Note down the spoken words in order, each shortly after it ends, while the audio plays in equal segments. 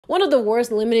one of the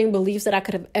worst limiting beliefs that I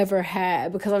could have ever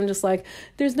had, because I'm just like,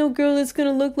 there's no girl that's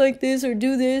gonna look like this or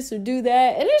do that.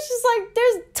 And it's just like,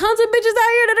 there's tons of bitches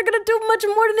out here that are gonna do much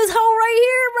more than this hoe right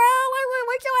here, bro.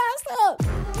 Wake your ass up.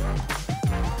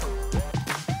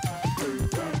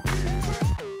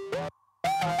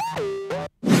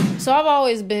 So I've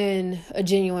always been a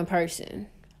genuine person.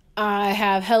 I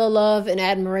have hella love and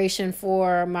admiration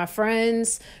for my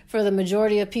friends, for the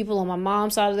majority of people on my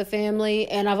mom's side of the family,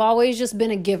 and I've always just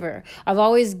been a giver. I've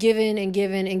always given and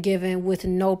given and given with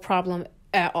no problem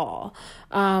at all.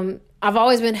 I've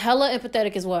always been hella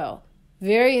empathetic as well.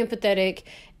 Very empathetic,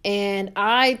 and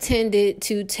I tended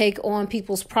to take on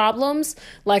people's problems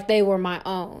like they were my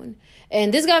own.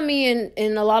 And this got me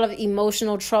in a lot of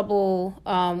emotional trouble,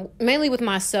 mainly with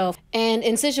myself. And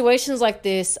in situations like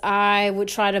this, I would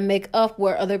try to make up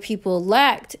where other people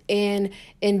lacked. And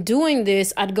in doing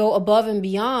this, I'd go above and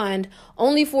beyond,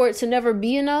 only for it to never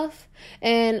be enough.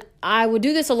 And I would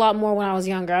do this a lot more when I was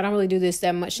younger. I don't really do this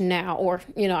that much now. Or,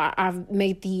 I've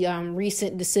made the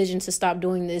recent decision to stop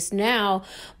doing this now.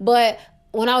 But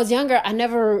when I was younger, I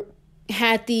never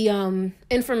had the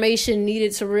information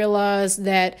needed to realize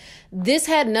that this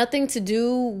had nothing to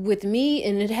do with me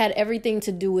and it had everything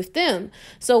to do with them.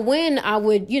 So when I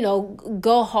would,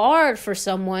 go hard for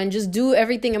someone, just do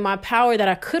everything in my power that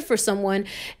I could for someone,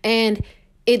 and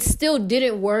it still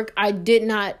didn't work, I did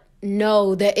not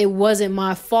know that it wasn't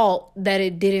my fault that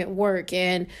it didn't work.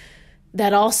 And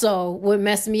that also would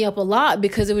mess me up a lot,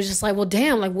 because it was just like, well,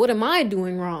 damn, like, what am I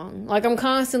doing wrong? Like, I'm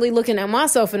constantly looking at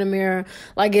myself in the mirror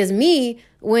like it's me,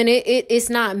 when it's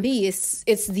not me,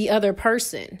 it's the other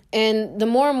person. And the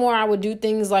more and more I would do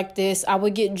things like this, I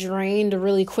would get drained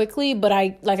really quickly. But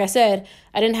like I said,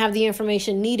 I didn't have the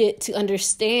information needed to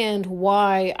understand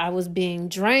why I was being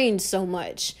drained so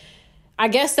much. I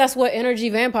guess that's what energy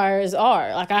vampires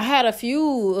are. Like, I had a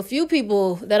few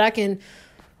people that I can,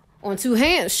 on two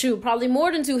hands, probably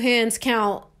more than two hands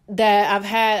count, that I've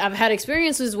had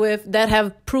experiences with that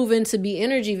have proven to be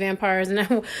energy vampires.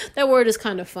 And that word is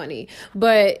kind of funny,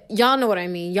 but y'all know what I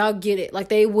mean. Y'all get it. Like,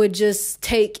 they would just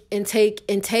take and take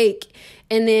and take.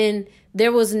 And then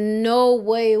there was no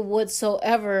way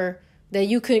whatsoever that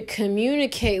you could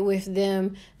communicate with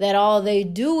them that all they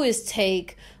do is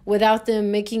take, without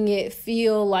them making it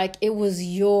feel like it was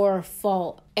your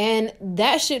fault. And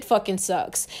that shit fucking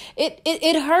sucks.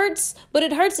 It hurts, but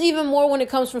it hurts even more when it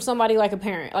comes from somebody like a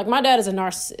parent. Like, my dad is a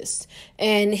narcissist,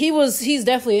 and he's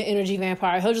definitely an energy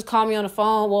vampire. He'll just call me on the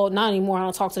phone. Well, not anymore. I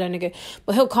don't talk to that nigga,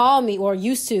 but he'll call me, or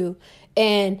used to,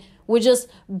 and would just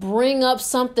bring up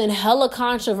something hella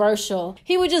controversial.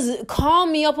 He would just call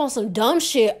me up on some dumb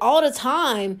shit all the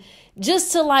time,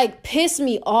 just to like piss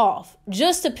me off,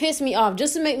 just to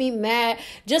make me mad,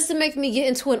 just to make me get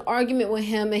into an argument with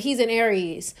him. And he's an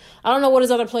Aries. I don't know what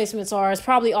his other placements are. It's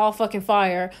probably all fucking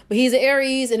fire, but he's an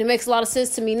Aries, and it makes a lot of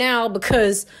sense to me now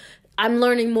because I'm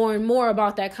learning more and more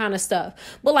about that kind of stuff.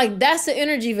 But like, that's the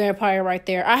energy vampire right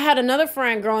there. I had another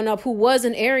friend growing up who was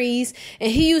an Aries,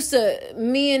 and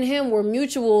me and him were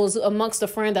mutuals amongst a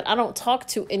friend that I don't talk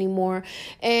to anymore.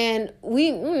 And we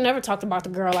never talked about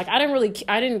the girl. Like, I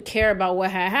didn't care about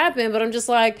what had happened, but I'm just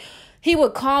like, he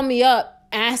would call me up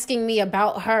asking me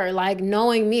about her, like,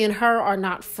 knowing me and her are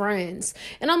not friends.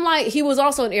 And I'm like, he was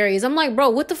also an Aries. I'm like, bro,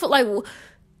 what the fuck? Like,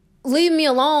 leave me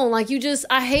alone. Like,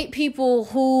 I hate people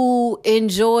who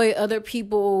enjoy other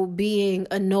people being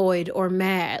annoyed or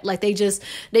mad. Like, they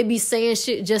be saying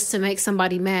shit just to make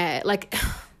somebody mad. Like,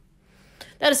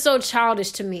 that is so childish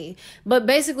to me. But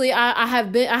basically, I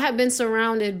have been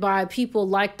surrounded by people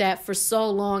like that for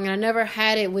so long, and I never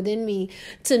had it within me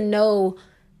to know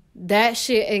that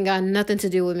shit ain't got nothing to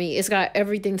do with me. It's got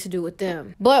everything to do with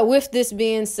them. But with this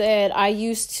being said, I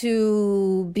used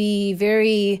to be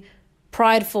very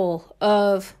prideful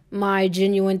of my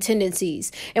genuine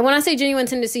tendencies. And when I say genuine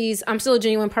tendencies, I'm still a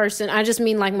genuine person. I just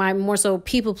mean like my more so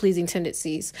people-pleasing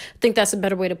tendencies. I think that's a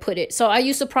better way to put it. So I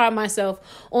used to pride myself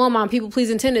on my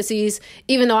people-pleasing tendencies,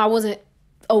 even though I wasn't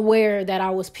aware that I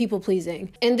was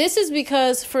people-pleasing. And this is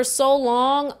because for so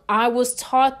long, I was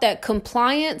taught that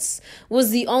compliance was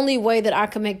the only way that I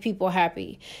could make people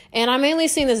happy. And I mainly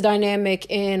seen this dynamic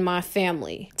in my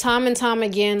family. Time and time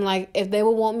again, like, if they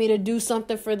would want me to do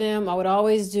something for them, I would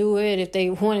always do it. If they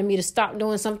wanted me to stop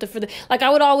doing something for them, like, I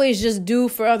would always just do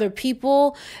for other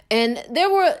people. And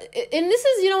this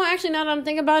is, actually, now that I'm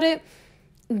thinking about it,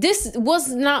 this was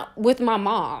not with my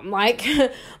mom. Like,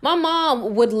 my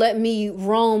mom would let me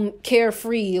roam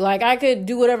carefree. Like, I could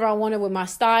do whatever I wanted with my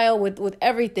style, with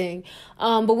everything.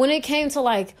 But when it came to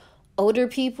like older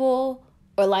people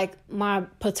or like my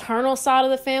paternal side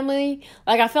of the family,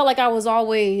 like I felt like I was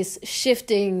always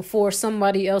shifting for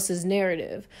somebody else's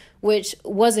narrative, which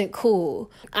wasn't cool.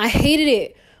 I hated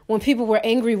it when people were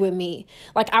angry with me.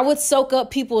 Like I would soak up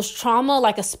people's trauma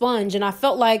like a sponge. And I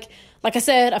felt like I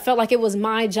said, I felt like it was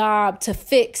my job to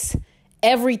fix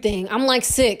everything. I'm like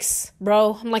 6,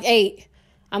 bro. I'm like 8.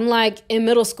 I'm like in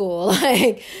middle school.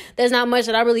 Like there's not much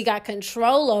that I really got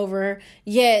control over.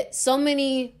 Yet so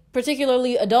many,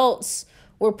 particularly adults,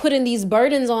 were putting these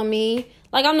burdens on me.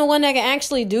 Like I'm the one that can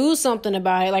actually do something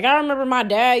about it. Like I remember my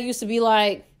dad used to be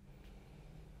like,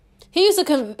 he used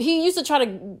to try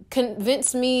to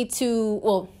convince me to,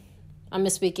 well, I'm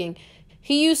misspeaking.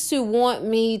 He used to want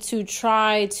me to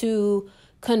try to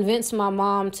convince my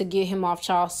mom to get him off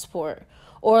child support,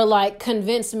 or like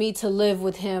convince me to live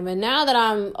with him. And now that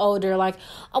I'm older, like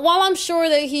while I'm sure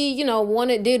that he,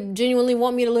 did genuinely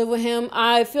want me to live with him,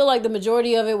 I feel like the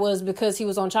majority of it was because he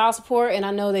was on child support. And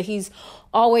I know that he's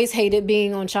always hated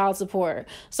being on child support.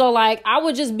 So like I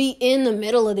would just be in the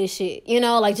middle of this shit,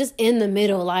 like just in the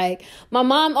middle. Like my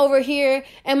mom over here,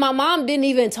 and my mom didn't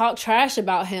even talk trash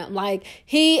about him. Like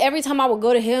every time I would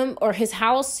go to him or his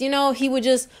house, he would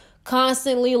just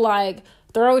constantly like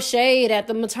throw shade at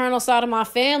the maternal side of my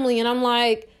family. And I'm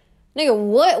like, nigga,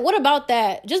 what about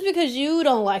that? Just because you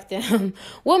don't like them,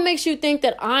 what makes you think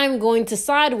that I'm going to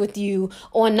side with you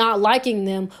on not liking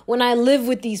them when I live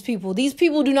with these people? These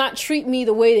people do not treat me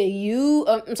the way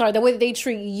that the way that they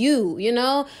treat you,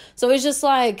 So it's just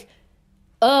like,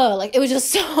 like it was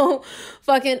just so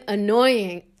fucking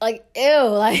annoying. Like, ew,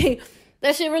 like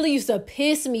that shit really used to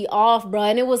piss me off, bro.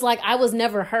 And it was like, I was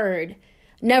never heard,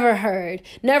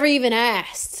 never even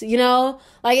asked,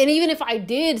 like, and even if I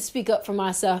did speak up for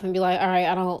myself and be like, all right,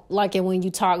 I don't like it when you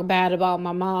talk bad about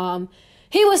my mom,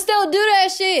 he would still do that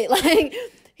shit. Like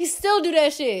he still do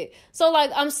that shit. So like,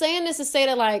 I'm saying this to say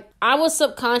that like, I was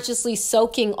subconsciously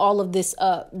soaking all of this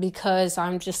up because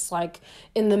I'm just like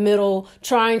in the middle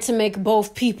trying to make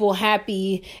both people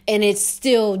happy. And it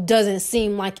still doesn't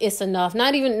seem like it's enough.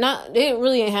 It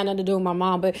really ain't had nothing to do with my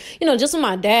mom, but just with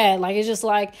my dad, like, it's just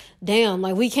like, damn,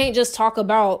 like we can't just talk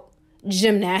about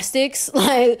gymnastics.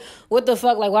 Like what the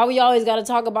fuck? Like why we always got to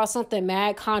talk about something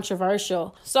mad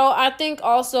controversial? So I think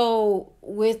also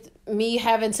with me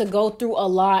having to go through a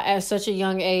lot at such a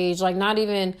young age, like not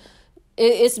even,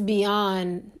 it's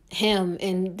beyond him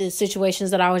and the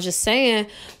situations that I was just saying,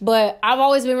 but I've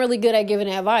always been really good at giving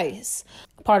advice.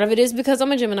 Part of it is because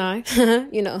I'm a Gemini,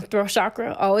 throat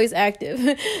chakra, always active.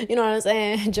 You know what I'm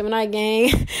saying? Gemini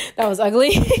gang, that was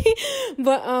ugly.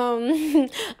 But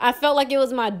I felt like it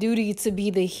was my duty to be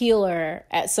the healer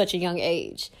at such a young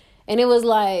age. And it was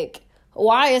like,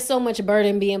 why is so much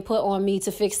burden being put on me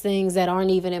to fix things that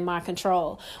aren't even in my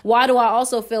control? Why do I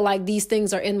also feel like these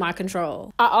things are in my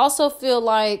control? I also feel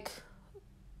like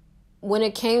when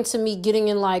it came to me getting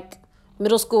in like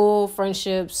middle school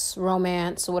friendships,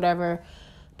 romance, or whatever,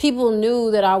 people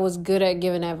knew that I was good at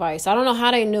giving advice. I don't know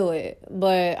how they knew it,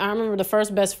 but I remember the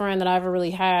first best friend that I ever really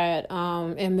had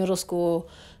in middle school,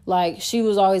 like she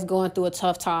was always going through a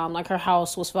tough time. Like her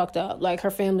house was fucked up. Like her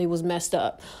family was messed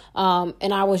up.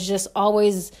 And I was just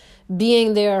always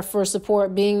being there for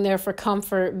support, being there for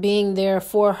comfort, being there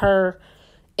for her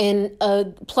in a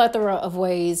plethora of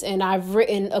ways. And I've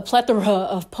written a plethora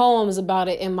of poems about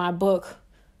it in my book,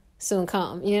 Soon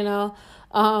Come,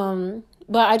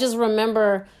 But I just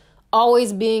remember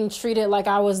always being treated like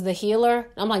I was the healer.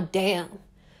 I'm like, damn,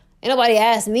 ain't nobody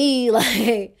asked me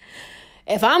like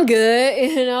if I'm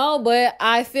good, but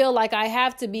I feel like I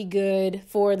have to be good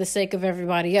for the sake of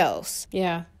everybody else.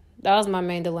 Yeah, that was my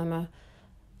main dilemma.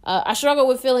 I struggle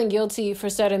with feeling guilty for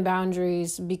setting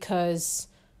boundaries because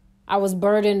I was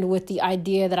burdened with the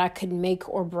idea that I could make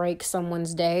or break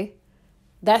someone's day.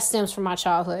 That stems from my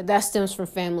childhood. That stems from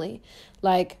family.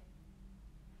 Like,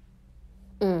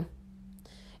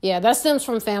 yeah, that stems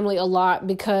from family a lot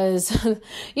because,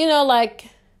 like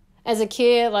as a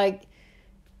kid, like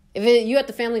if you at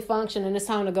the family function and it's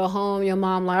time to go home, your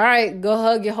mom like, all right, go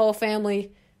hug your whole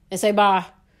family and say bye.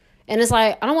 And it's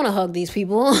like, I don't want to hug these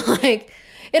people. Like,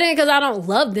 it ain't because I don't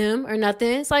love them or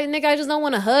nothing. It's like, nigga, I just don't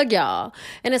want to hug y'all.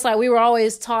 And it's like, we were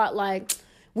always taught like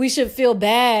we should feel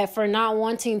bad for not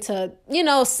wanting to,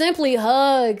 simply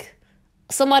hug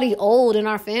somebody old in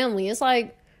our family. It's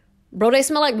like, bro, they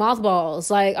smell like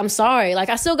mothballs. Like, I'm sorry. Like,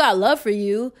 I still got love for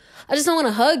you. I just don't want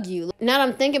to hug you. Now that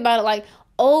I'm thinking about it, like,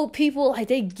 old people, like,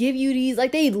 they give you these,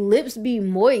 like, they lips be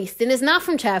moist. And it's not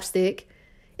from chapstick.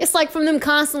 It's, like, from them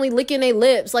constantly licking their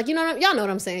lips. Like, y'all know what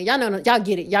I'm saying. Y'all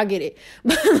get it.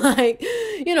 But, like,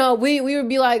 we would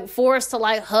be, like, forced to,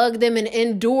 like, hug them and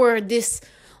endure this,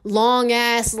 long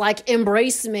ass like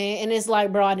embracement, and it's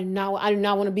like, bro, I do not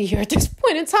want to be here at this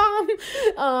point in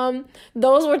time.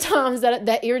 Those were times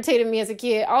that irritated me as a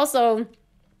kid. Also,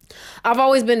 I've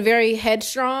always been very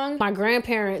headstrong. My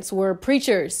grandparents were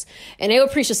preachers, and they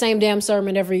would preach the same damn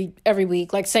sermon every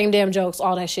week, like same damn jokes,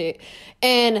 all that shit.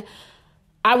 And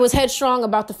I was headstrong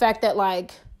about the fact that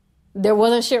like there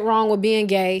wasn't shit wrong with being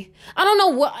gay. I don't know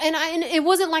what, and it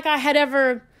wasn't like I had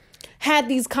ever had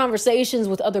these conversations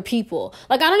with other people.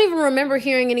 Like, I don't even remember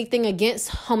hearing anything against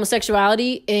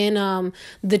homosexuality in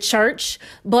the church,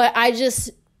 but I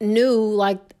just knew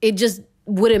like it just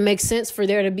wouldn't make sense for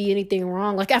there to be anything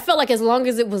wrong. Like, I felt like as long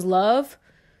as it was love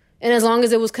and as long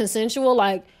as it was consensual,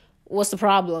 like, what's the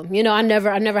problem? You know, I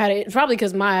never had it, probably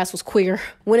because my ass was queer.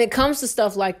 When it comes to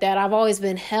stuff like that, I've always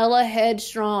been hella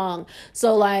headstrong.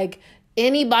 So like,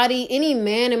 any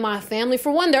man in my family,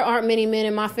 for one, there aren't many men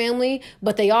in my family,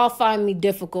 but they all find me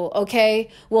difficult, okay?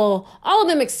 Well, all of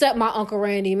them except my Uncle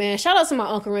Randy, man. Shout out to my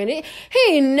Uncle Randy.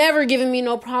 He ain't never given me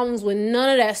no problems with none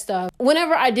of that stuff.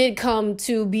 Whenever I did come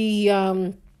to be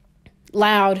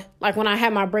loud, like when I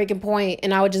had my breaking point,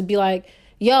 and I would just be like,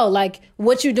 yo, like,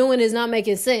 what you doing is not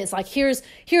making sense. Like, here's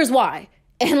why.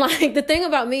 And like, the thing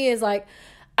about me is like,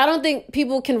 I don't think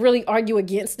people can really argue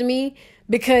against me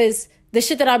because the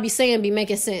shit that I be saying be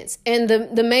making sense. And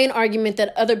the main argument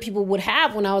that other people would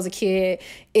have when I was a kid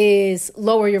is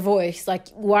lower your voice. Like,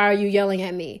 why are you yelling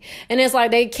at me? And it's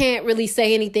like they can't really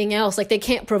say anything else. Like, they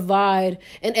can't provide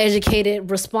an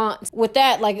educated response. With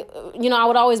that, like, you know, I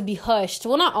would always be hushed.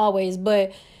 Well, not always,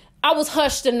 but I was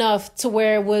hushed enough to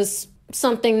where it was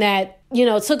something that, you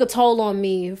know, took a toll on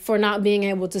me for not being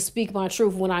able to speak my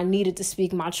truth when I needed to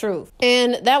speak my truth.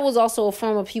 And that was also a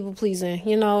form of people pleasing,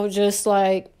 you know, just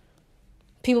like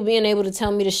people being able to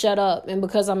tell me to shut up. And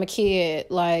because I'm a kid,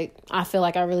 like, I feel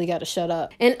like I really got to shut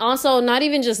up. And also, not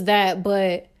even just that,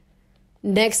 but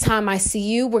next time I see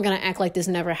you, we're going to act like this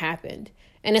never happened.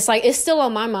 And it's like, it's still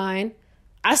on my mind.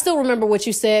 I still remember what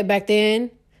you said back then.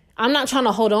 I'm not trying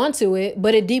to hold on to it,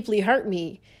 but it deeply hurt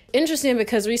me. Interesting,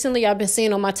 because recently I've been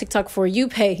seeing on my TikTok For You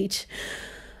page,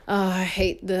 I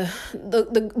hate the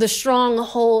strong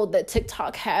hold that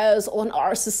TikTok has on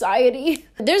our society.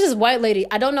 There's this white lady,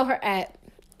 I don't know her at.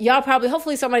 Y'all probably,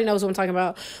 hopefully somebody knows what I'm talking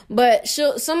about. But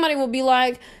somebody will be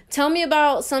like, tell me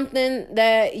about something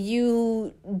that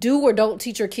you do or don't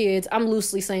teach your kids. I'm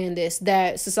loosely saying this,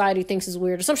 that society thinks is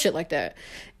weird or some shit like that.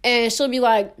 And she'll be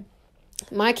like,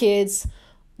 my kids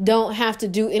don't have to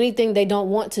do anything they don't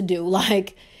want to do.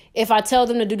 Like, if I tell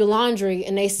them to do the laundry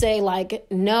and they say like,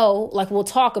 no, like, we'll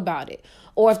talk about it.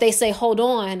 Or if they say, hold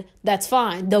on, that's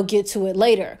fine. They'll get to it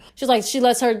later. She's like, she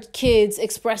lets her kids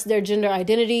express their gender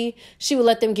identity. She would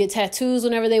let them get tattoos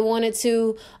whenever they wanted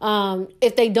to.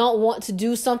 If they don't want to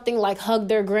do something like hug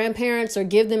their grandparents or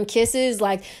give them kisses,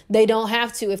 like, they don't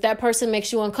have to. If that person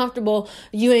makes you uncomfortable,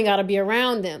 you ain't got to be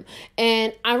around them.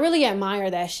 And I really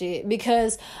admire that shit,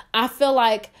 because I feel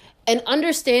like an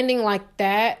understanding like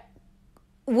that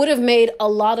would have made a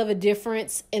lot of a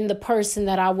difference in the person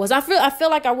that I was. I feel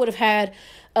like I would have had,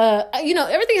 you know,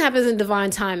 everything happens in divine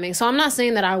timing. So I'm not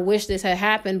saying that I wish this had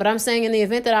happened, but I'm saying in the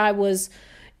event that I was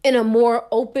in a more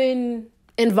open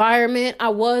environment, I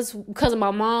was because of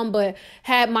my mom, but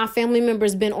had my family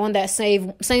members been on that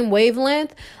same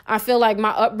wavelength, I feel like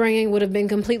my upbringing would have been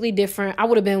completely different. I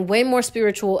would have been way more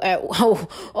spiritual at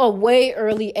a way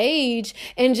early age,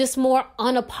 and just more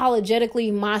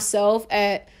unapologetically myself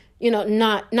at, you know,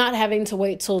 not having to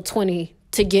wait till 20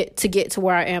 to get to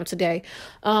where I am today.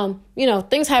 You know,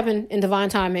 things happen in divine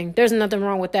timing. There's nothing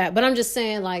wrong with that. But I'm just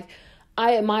saying, like,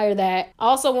 I admire that. I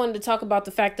also wanted to talk about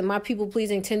the fact that my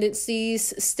people-pleasing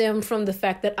tendencies stem from the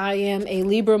fact that I am a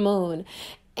Libra moon.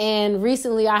 And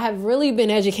recently I have really been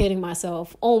educating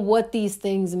myself on what these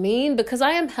things mean, because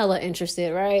I am hella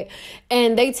interested, right?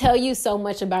 And they tell you so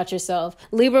much about yourself.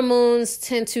 Libra moons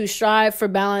tend to strive for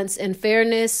balance and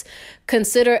fairness,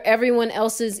 consider everyone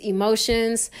else's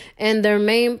emotions, and their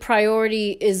main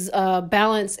priority is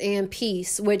balance and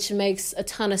peace, which makes a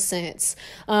ton of sense.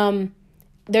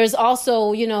 There's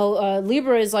also, you know,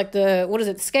 Libra is like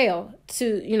the scale,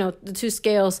 the two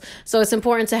scales. So it's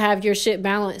important to have your shit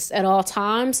balanced at all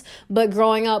times. But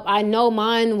growing up, I know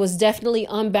mine was definitely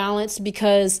unbalanced,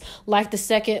 because like the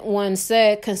second one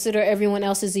said, consider everyone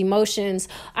else's emotions.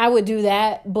 I would do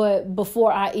that, but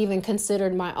before I even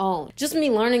considered my own. Just me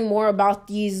learning more about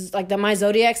these, like my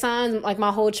zodiac signs, like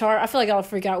my whole chart. I feel like y'all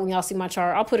freak out when y'all see my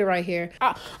chart. I'll put it right here.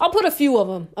 I'll put a few of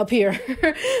them up here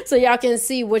so y'all can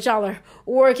see what y'all are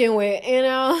working with, you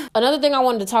know. Another thing I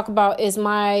wanted to talk about is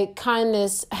my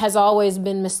kindness has always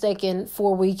been mistaken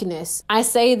for weakness. I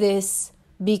say this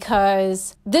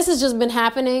because this has just been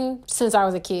happening since I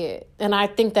was a kid. And I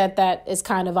think that is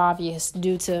kind of obvious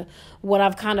due to what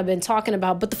I've kind of been talking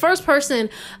about. But the first person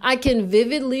I can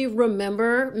vividly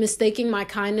remember mistaking my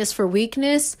kindness for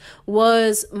weakness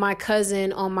was my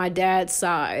cousin on my dad's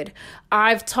side.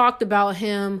 I've talked about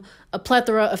him a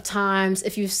plethora of times.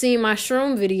 If you've seen my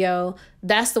shroom video,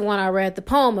 that's the one I read the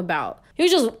poem about. He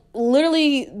was just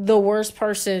literally the worst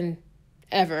person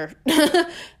ever.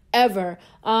 Ever.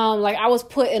 Like, I was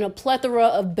put in a plethora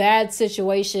of bad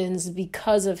situations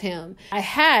because of him. I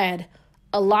had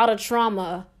a lot of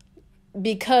trauma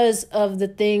because of the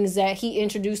things that he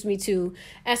introduced me to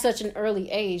at such an early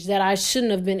age that I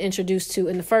shouldn't have been introduced to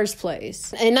in the first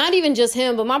place. And not even just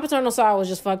him, but my paternal side was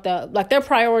just fucked up. Like, their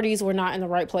priorities were not in the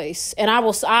right place. And I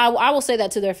will say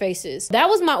that to their faces. That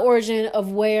was my origin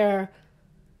of where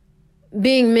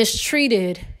being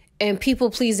mistreated and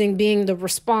people-pleasing being the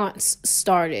response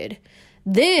started.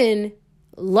 Then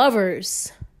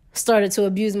lovers started to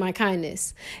abuse my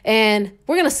kindness. And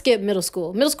we're going to skip middle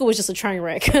school. Middle school was just a train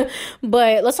wreck.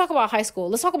 But let's talk about high school.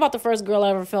 Let's talk about the first girl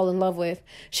I ever fell in love with.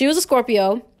 She was a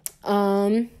Scorpio.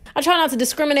 I try not to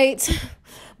discriminate,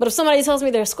 but if somebody tells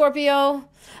me they're a Scorpio,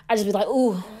 I just be like,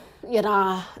 ooh, yeah,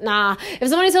 nah. If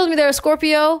somebody tells me they're a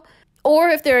Scorpio, or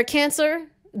if they're a Cancer,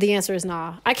 the answer is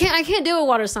nah. I can't deal with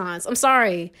water signs. I'm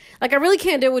sorry. Like, I really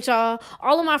can't deal with y'all.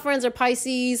 All of my friends are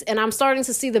Pisces, and I'm starting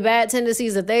to see the bad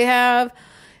tendencies that they have.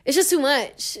 It's just too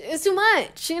much. It's too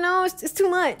much, you know? It's too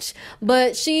much.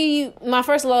 But my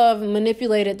first love,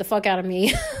 manipulated the fuck out of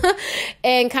me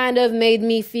and kind of made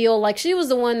me feel like she was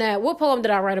the one that... What poem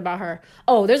did I write about her?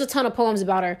 Oh, there's a ton of poems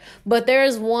about her. But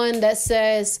there's one that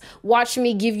says, watch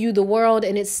me give you the world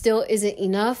and it still isn't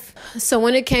enough. So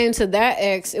when it came to that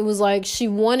ex, it was like she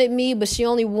wanted me, but she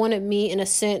only wanted me in a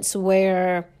sense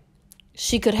where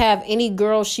she could have any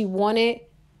girl she wanted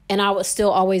and I would still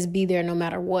always be there no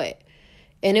matter what.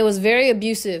 And it was very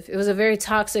abusive. It was a very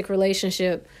toxic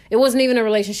relationship. It wasn't even a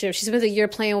relationship. She spent a year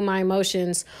playing with my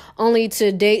emotions only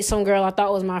to date some girl I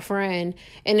thought was my friend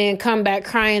and then come back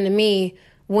crying to me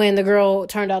when the girl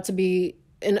turned out to be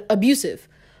abusive.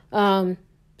 So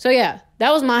yeah,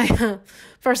 that was my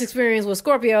first experience with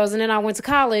Scorpios. And then I went to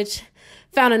college,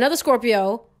 found another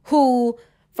Scorpio who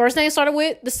first name started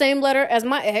with the same letter as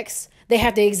my ex. They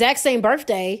have the exact same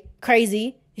birthday.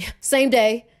 Crazy. Same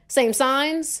day, same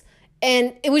signs.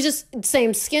 And it was just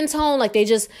same skin tone, like they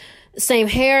just, same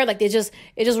hair, like it just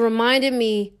reminded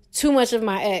me too much of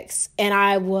my ex. And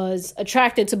I was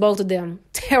attracted to both of them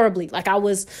terribly. Like I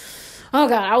was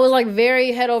like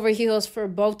very head over heels for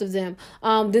both of them.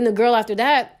 Then the girl after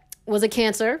that was a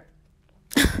Cancer,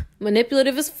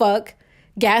 manipulative as fuck,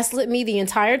 gaslit me the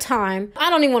entire time. I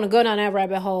don't even want to go down that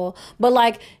rabbit hole, but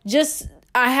like just,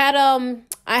 I had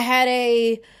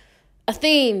a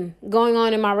theme going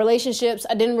on in my relationships.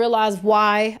 I didn't realize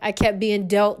why I kept being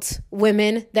dealt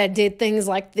women that did things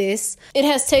like this. It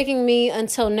has taken me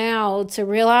until now to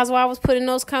realize why I was put in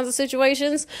those kinds of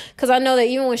situations, because I know that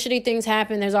even when shitty things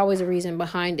happen, there's always a reason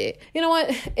behind it. You know what?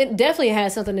 It definitely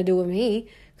has something to do with me,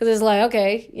 because it's like,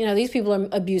 okay, you know, these people are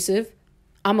abusive.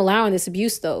 I'm allowing this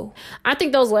abuse though. I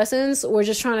think those lessons were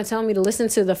just trying to tell me to listen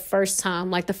to the first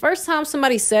time. Like the first time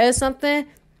somebody says something,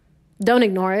 don't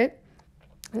ignore it.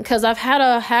 Because I've had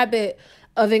a habit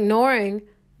of ignoring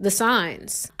the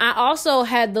signs. I also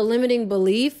had the limiting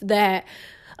belief that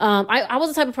I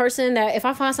was the type of person that if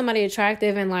I find somebody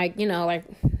attractive and like, you know, like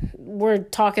we're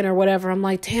talking or whatever, I'm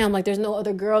like, damn, like there's no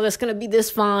other girl that's going to be this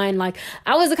fine. Like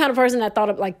I was the kind of person that thought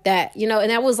of like that, you know,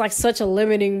 and that was like such a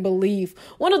limiting belief.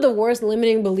 One of the worst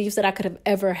limiting beliefs that I could have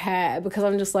ever had, because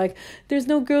I'm just like, there's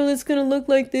no girl that's going to look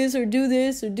like this or do that.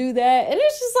 And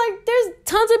it's just like, there's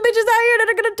tons of bitches out here that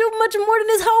are going to do much more than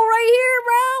this hoe right here,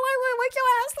 bro. Wake your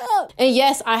ass up. And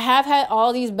yes, I have had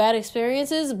all these bad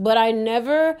experiences, but I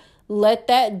never let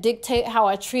that dictate how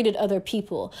I treated other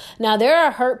people. Now, there are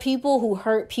hurt people who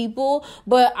hurt people,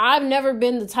 but I've never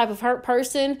been the type of hurt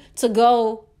person to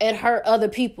go and hurt other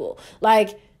people.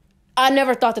 Like, I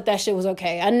never thought that shit was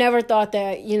okay. I never thought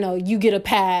that, you know, you get a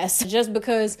pass just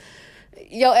because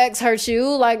your ex hurt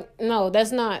you. Like, no,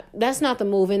 that's not the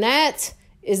move. And that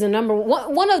is the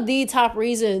one of the top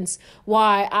reasons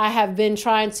why I have been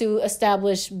trying to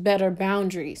establish better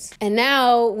boundaries. And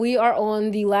now we are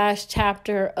on the last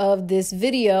chapter of this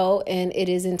video, and it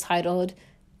is entitled,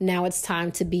 Now It's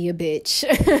Time to Be a Bitch.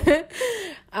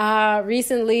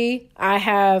 Recently, I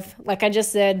have, like I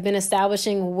just said, been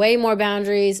establishing way more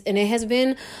boundaries, and it has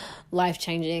been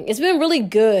life-changing. It's been really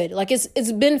good. Like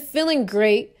it's been feeling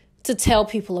great to tell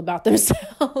people about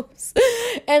themselves.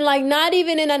 And like, not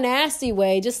even in a nasty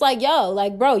way, just like, yo,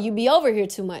 like, bro, you be over here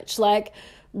too much. Like,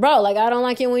 bro, like, I don't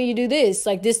like it when you do this.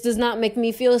 Like, this does not make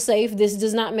me feel safe. This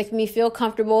does not make me feel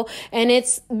comfortable. And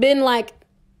it's been like,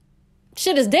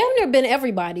 shit, has damn near been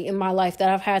everybody in my life that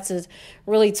I've had to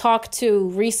really talk to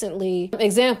recently.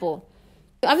 Example,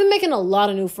 I've been making a lot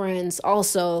of new friends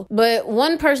also, but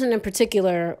one person in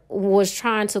particular was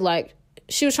trying to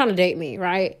she was trying to date me,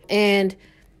 right? And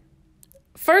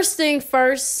first thing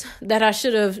first that I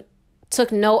should have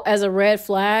took note as a red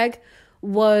flag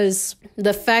was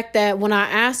the fact that when I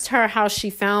asked her how she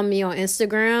found me on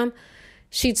Instagram,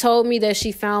 she told me that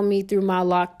she found me through my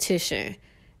loctician.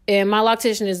 And my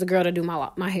loctician is the girl that do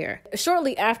my hair.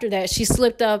 Shortly after that, she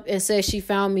slipped up and said she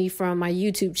found me from my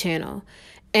YouTube channel.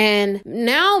 And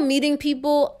now meeting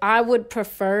people, I would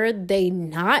prefer they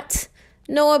not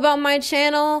know about my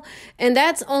channel. And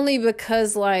that's only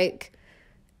because, like,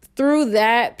 through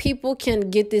that, people can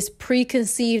get this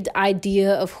preconceived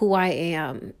idea of who I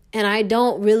am. And I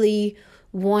don't really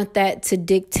want that to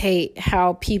dictate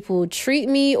how people treat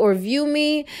me or view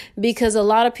me, because a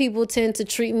lot of people tend to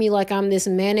treat me like I'm this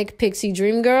manic pixie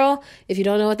dream girl. If you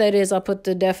don't know what that is, I'll put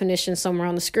the definition somewhere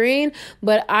on the screen.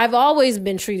 But I've always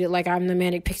been treated like I'm the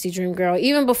manic pixie dream girl,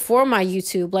 even before my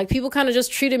YouTube. Like, people kind of just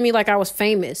treated me like I was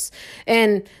famous,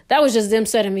 and that was just them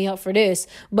setting me up for this.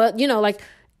 But, you know, like,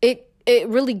 it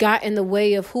really got in the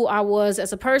way of who I was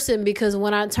as a person, because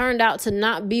when I turned out to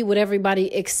not be what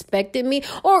everybody expected me,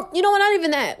 or, you know what, not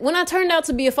even that, when I turned out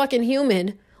to be a fucking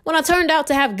human, when I turned out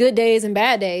to have good days and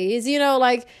bad days, you know,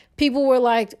 like, people were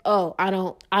like, oh, I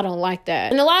don't like that.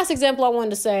 And the last example I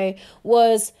wanted to say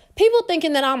was people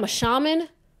thinking that I'm a shaman.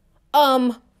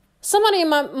 Somebody in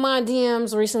my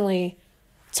DMs recently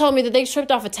told me that they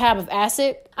tripped off a tab of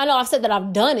acid. I know I've said that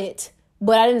I've done it,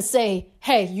 but I didn't say,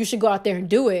 hey, you should go out there and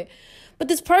do it. But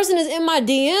this person is in my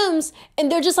DMs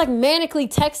and they're just like manically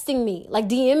texting me, like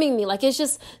DMing me. Like, it's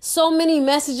just so many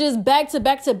messages back to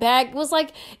back to back. It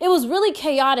was really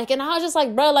chaotic. And I was just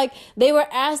like, bro, like, they were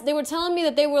telling me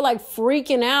that they were like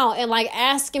freaking out and like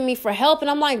asking me for help. And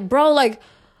I'm like, bro, like,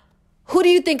 who do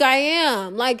you think I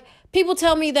am? Like, people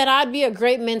tell me that I'd be a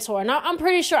great mentor, and I'm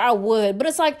pretty sure I would, but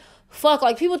it's like, fuck,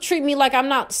 like, people treat me like I'm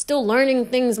not still learning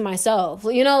things myself,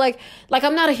 you know, like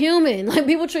I'm not a human. Like,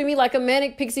 people treat me like a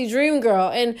manic pixie dream girl,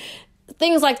 and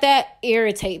things like that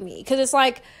irritate me, because it's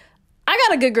like, I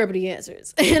got a good grip of the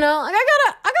answers, you know, like,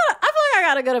 I feel like I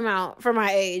got a good amount for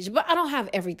my age, but I don't have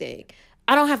everything.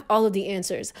 I don't have all of the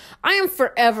answers. I am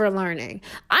forever learning.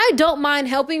 I don't mind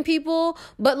helping people,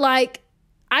 but like,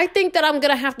 I think that I'm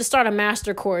going to have to start a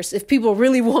master course if people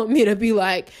really want me to be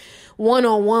like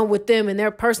one-on-one with them and their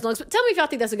personal tell me if y'all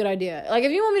think that's a good idea. Like,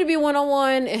 if you want me to be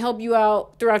one-on-one and help you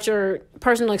out throughout your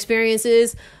personal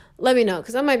experiences, let me know,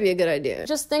 because that might be a good idea.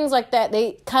 Just things like that,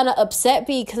 they kind of upset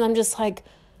me, because I'm just like,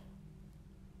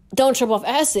 don't trip off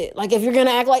acid. Like, if you're going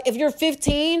to act like, if you're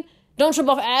 15, don't trip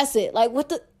off acid. Like,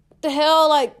 what the hell?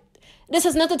 Like, this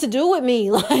has nothing to do with me.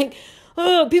 Like,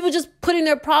 people just putting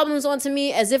their problems onto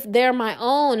me as if they're my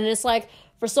own. And it's like,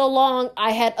 for so long,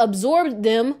 I had absorbed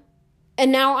them,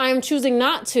 and now I'm choosing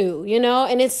not to, you know?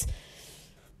 And it's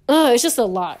just a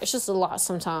lot. It's just a lot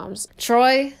sometimes.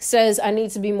 Troy says I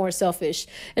need to be more selfish.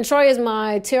 And Troy is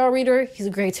my tarot reader. He's a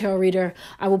great tarot reader.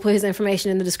 I will put his information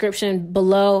in the description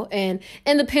below and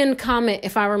in the pinned comment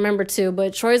if I remember to.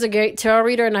 But Troy's a great tarot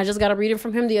reader, and I just got a reading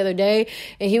from him the other day.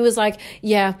 And he was like,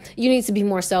 yeah, you need to be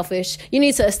more selfish. You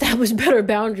need to establish better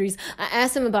boundaries. I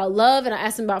asked him about love, and I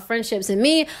asked him about friendships. And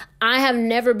me, I have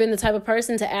never been the type of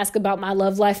person to ask about my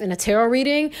love life in a tarot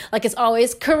reading. Like, it's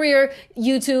always career,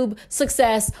 YouTube,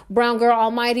 success, brown girl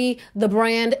almighty, the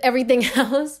brand, everything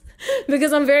else.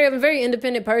 Because I'm a very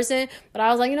independent person. But I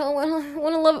was like, you know, I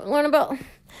want to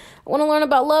learn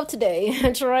about love today.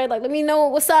 And Troy, like, let me know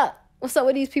what's up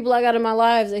with these people I got in my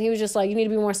lives. And he was just like, you need to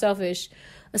be more selfish.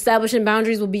 Establishing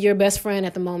boundaries will be your best friend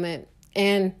at the moment.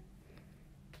 And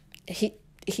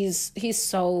he's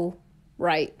so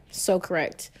right, so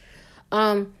correct.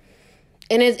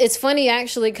 And it's funny,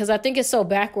 actually, because I think it's so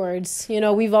backwards. You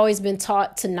know, we've always been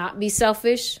taught to not be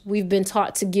selfish. We've been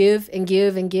taught to give and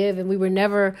give and give. And we were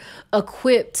never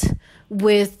equipped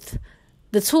with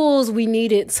the tools we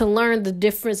needed to learn the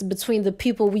difference between the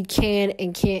people we can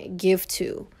and can't give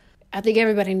to. I think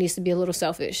everybody needs to be a little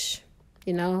selfish,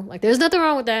 you know? Like, there's nothing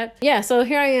wrong with that. Yeah, so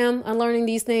here I am. I'm learning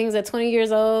these things at 20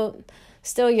 years old.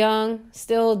 Still young,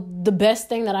 still the best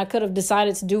thing that I could have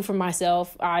decided to do for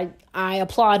myself. I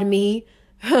applaud me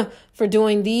for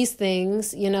doing these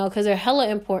things, you know, because they're hella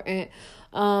important.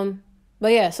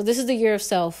 But yeah, so this is the year of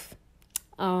self.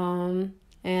 And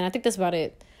I think that's about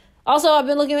it. Also, I've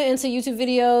been looking into YouTube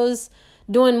videos,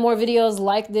 doing more videos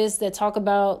like this that talk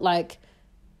about, like,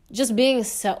 just being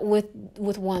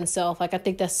with oneself. Like, I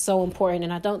think that's so important,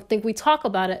 and I don't think we talk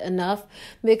about it enough,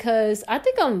 because I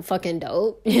think I'm fucking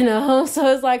dope, you know?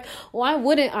 So it's like, why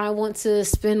wouldn't I want to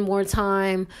spend more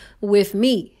time with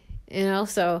me, you know?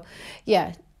 So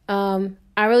yeah,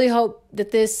 I really hope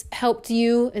that this helped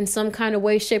you in some kind of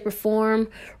way, shape, or form.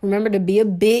 Remember to be a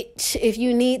bitch if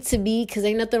you need to be, because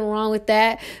ain't nothing wrong with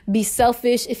that. Be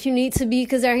selfish if you need to be,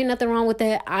 because there ain't nothing wrong with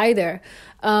that either.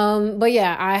 But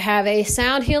yeah, I have a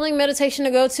sound healing meditation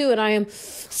to go to, and I am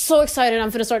so excited. I'm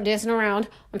gonna start dancing around.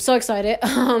 I'm so excited.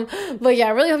 But yeah,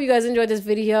 I really hope you guys enjoyed this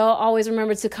video. Always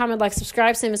remember to comment, like,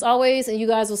 subscribe, same as always, and you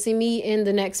guys will see me in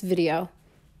the next video.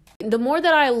 The more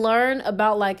that I learn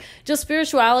about like just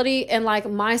spirituality and like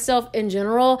myself in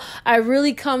general, I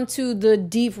really come to the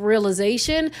deep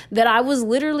realization that I was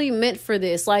literally meant for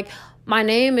this. Like, my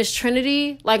name is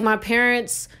Trinity. Like, my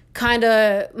parents,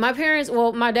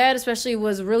 well, my dad especially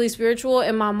was really spiritual,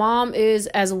 and my mom is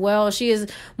as well. She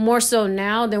is more so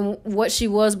now than what she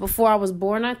was before I was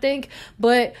born, I think.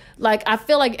 But like, I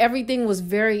feel like everything was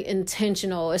very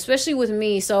intentional, especially with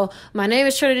me. So my name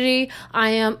is Trinity. I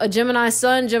am a Gemini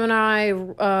sun,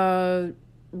 I'm a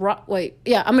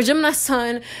Gemini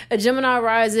sun, a Gemini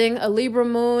rising, a Libra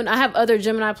moon. I have other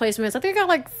Gemini placements. I think I got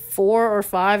like 4 or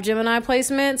 5 Gemini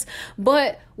placements.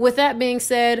 But with that being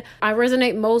said, I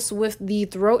resonate most with the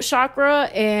throat chakra,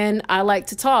 and I like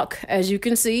to talk, as you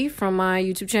can see from my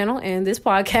YouTube channel and this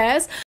podcast.